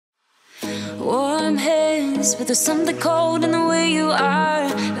warm hands, but there's something cold in the way you are.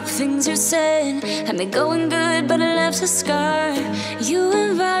 The things you said had me going good, but it left a scar. You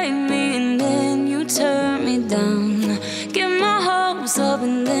invite me and then you turn me down. Get my hopes up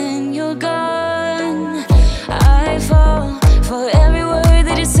and then you're gone. I fall for every word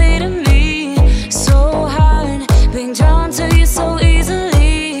that you say to me. So hard, being drawn to you so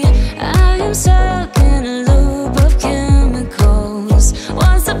easily. I am stuck in a loop of chemicals.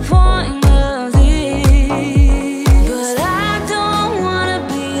 What's the point of this? But I don't wanna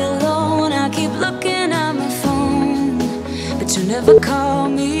be alone. I keep looking at my phone, but you never call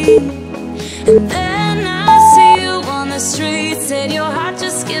me. And then I see you on the street, said your heart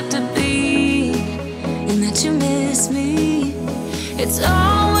just skipped a beat, and that you miss me. It's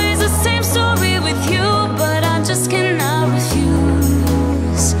always the same story with you, but I just cannot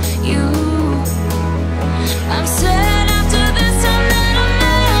refuse you. I'm sad after this time that I'm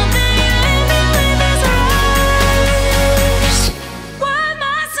out, that you leave me with this rush. Why am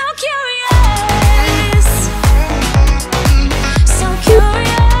I so curious? So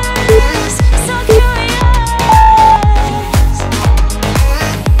curious, so curious.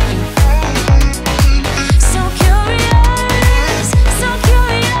 So curious, so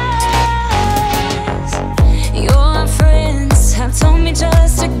curious. Your friends have told me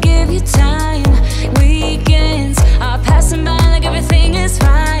just to give you time. Weekends are passing by like everything is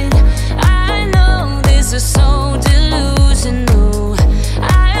fine. I know this is so delusional.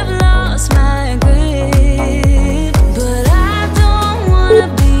 I have lost my grip, but I don't wanna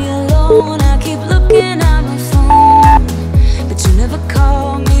be alone. I keep looking at my phone, but you never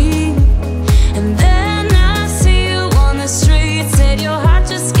call me. And then I see you on the street, said your heart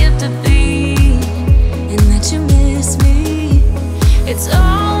just skipped a beat, and that you miss me. It's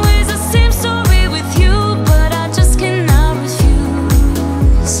always the same story with you, but I just cannot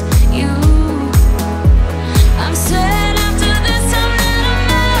refuse you. I'm sad after this time that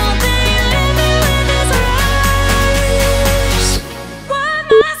I'm out, that you leave me with this rush. Why am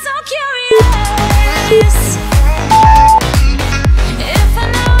I so curious? If I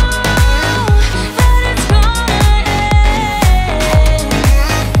know that it's gonna end.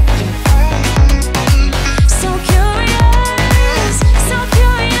 So curious, so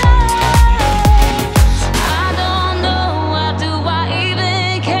curious. I don't know, why do I even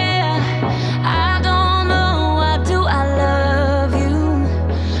care? I don't know, why do I love you?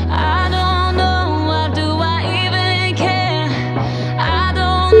 I don't know, why do I even care? I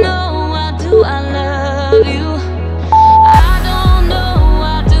don't know, why do I love you? I don't know,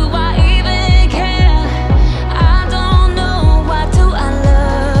 why do I even care? I don't know, why do I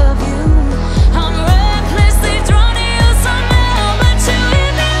love you? I'm recklessly drawn to you somehow, but you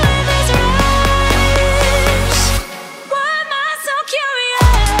leave me with this rush. Why am I so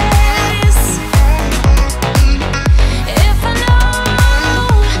curious? If I know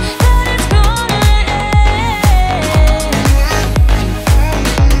that it's gonna end.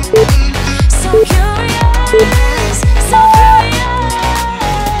 So curious, so curious.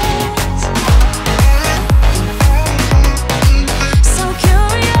 So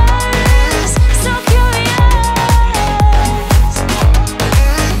curious, so curious.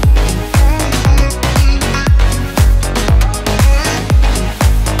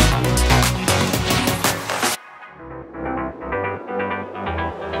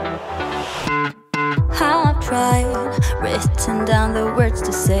 How I've tried, written down the words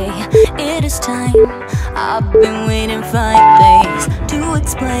to say it is time. I've been waiting 5 days to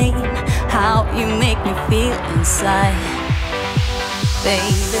explain how you make me feel inside.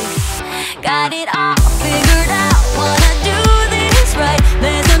 Baby, got it all figured out, wanna do this right.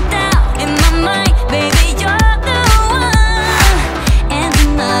 There's no doubt in my mind, baby, you're the one. And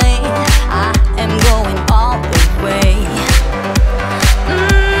tonight, I am going all the way.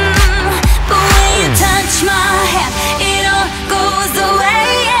 But when you touch my hand, it all goes away.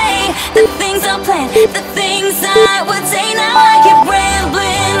 The things I planned, the things I would say, now I keep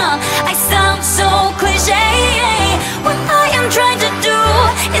rambling on. I sound so cliche. What I am trying to do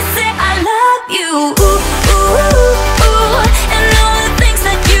is say I love you. Ooh, ooh, ooh. And all the things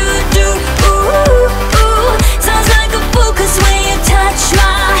that you do. Ooh, ooh. Sounds like a fool, 'cause when you touch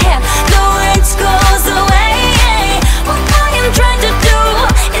my hand, the words goes away. What I am trying to do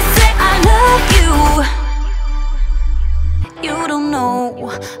is say I love you. You don't know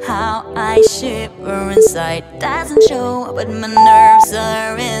how I shiver inside. Doesn't show, but my nerves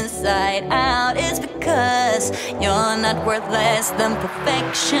are inside out. It's because you're not worth less than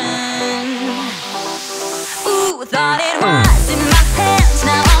perfection. Ooh, thought it was in my hands,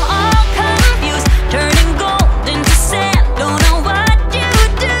 now I'm all confused. Turning gold into sand, don't know what you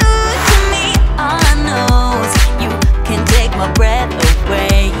do to me.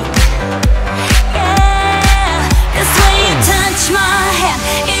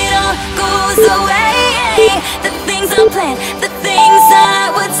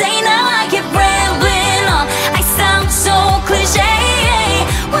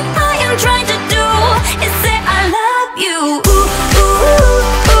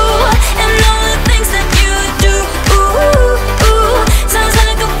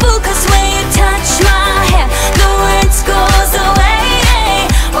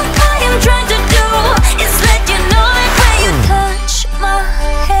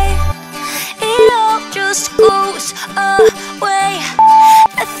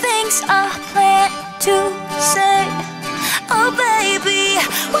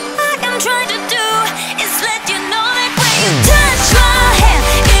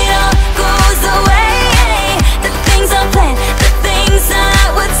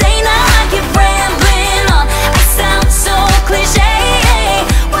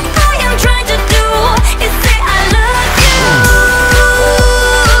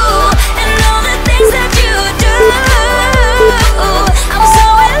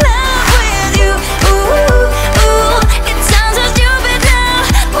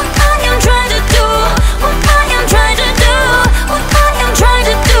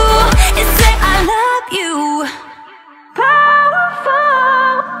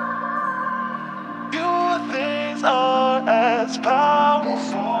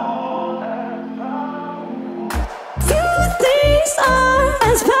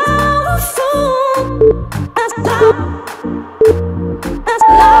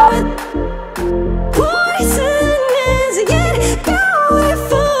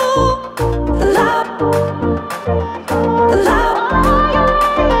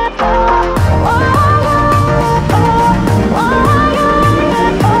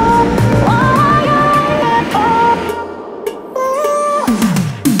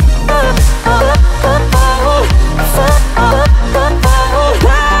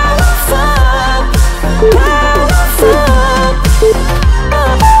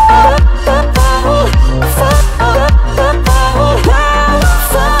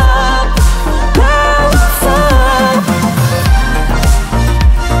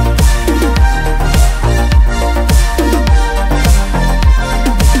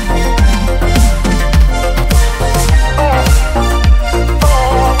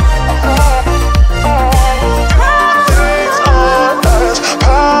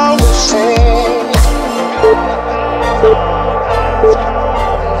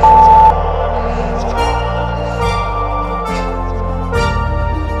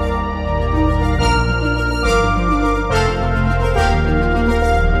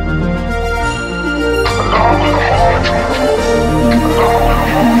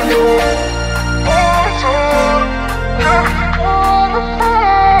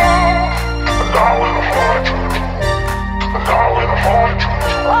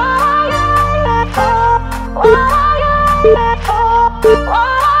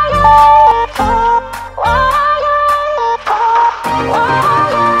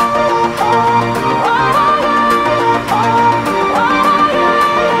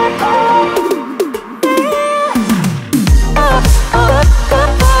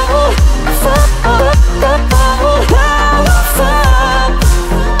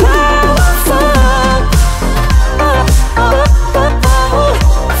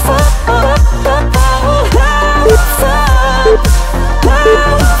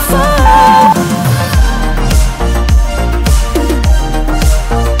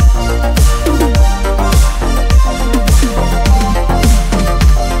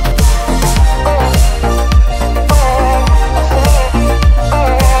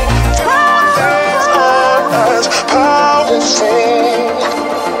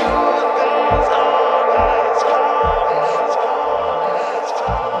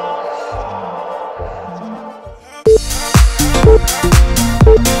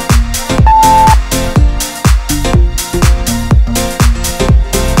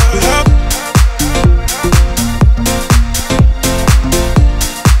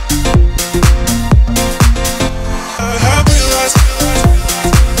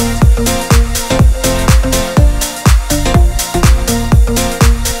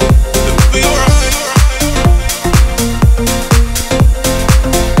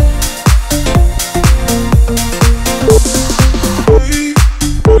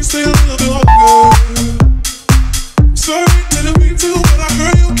 stay a little bit longer. Sorry, didn't mean to, but I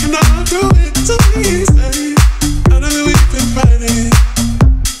heard you cannot do it to me. Stay. I know that we've been fighting.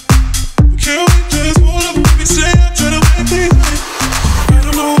 But can't we just hold up and say I'm trying to make things right? I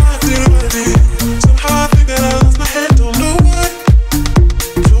don't know why I did what I did. Somehow I think that I lost my head. Don't know why.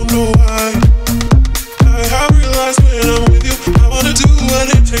 Don't know why. I realize when I'm with you, I wanna do what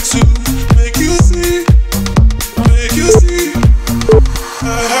it takes to make you see. Make you see.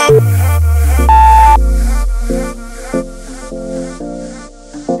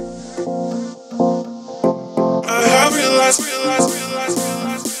 I have realized.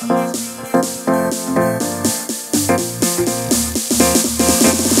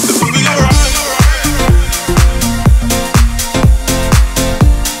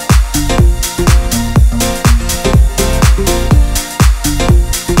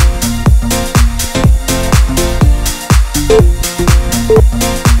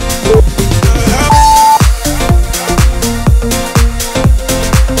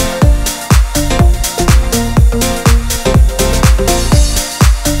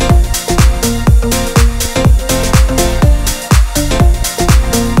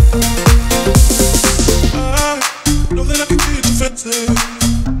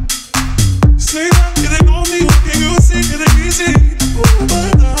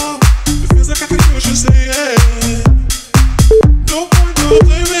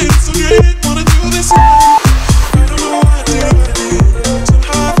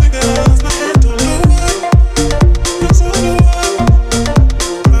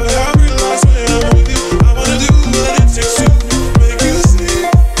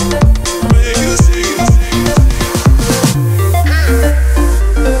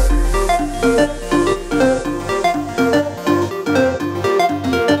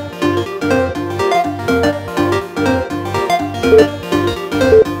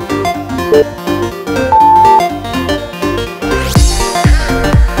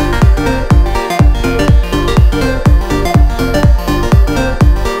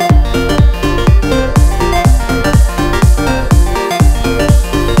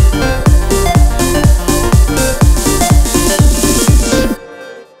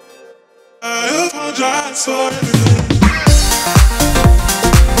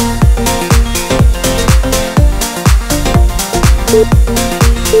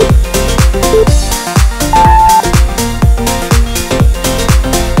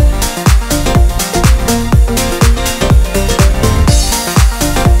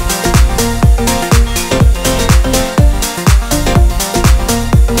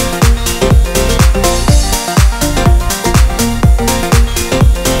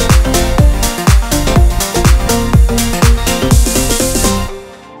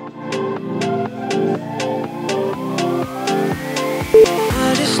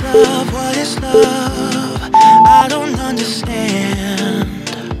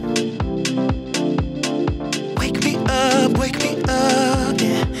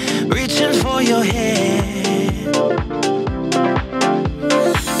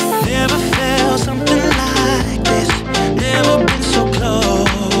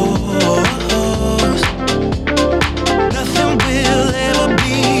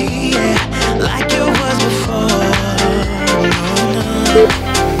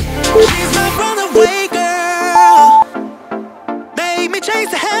 She's my runaway girl. Made me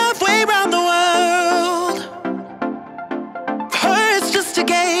chase her halfway around the world. For her it's just a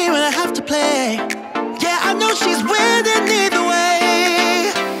game and I have to play. Yeah, I know she's winning either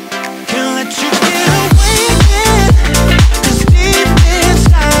way. Can't let you get away again. 'Cause deep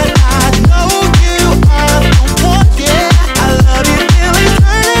inside I know you are the one. Yeah, I love you till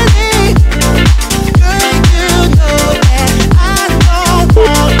eternity. Girl, you know that I don't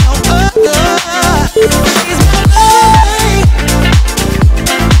want no other. She's my runaway.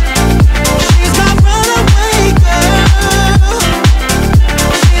 She's my runaway girl.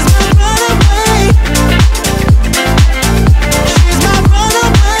 She's my runaway. She's my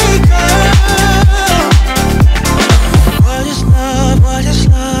runaway girl. What is love? What is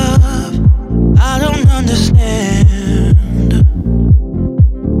love? I don't understand.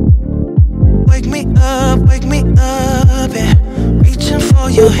 Wake me up, yeah. Reaching for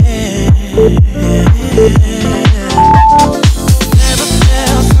your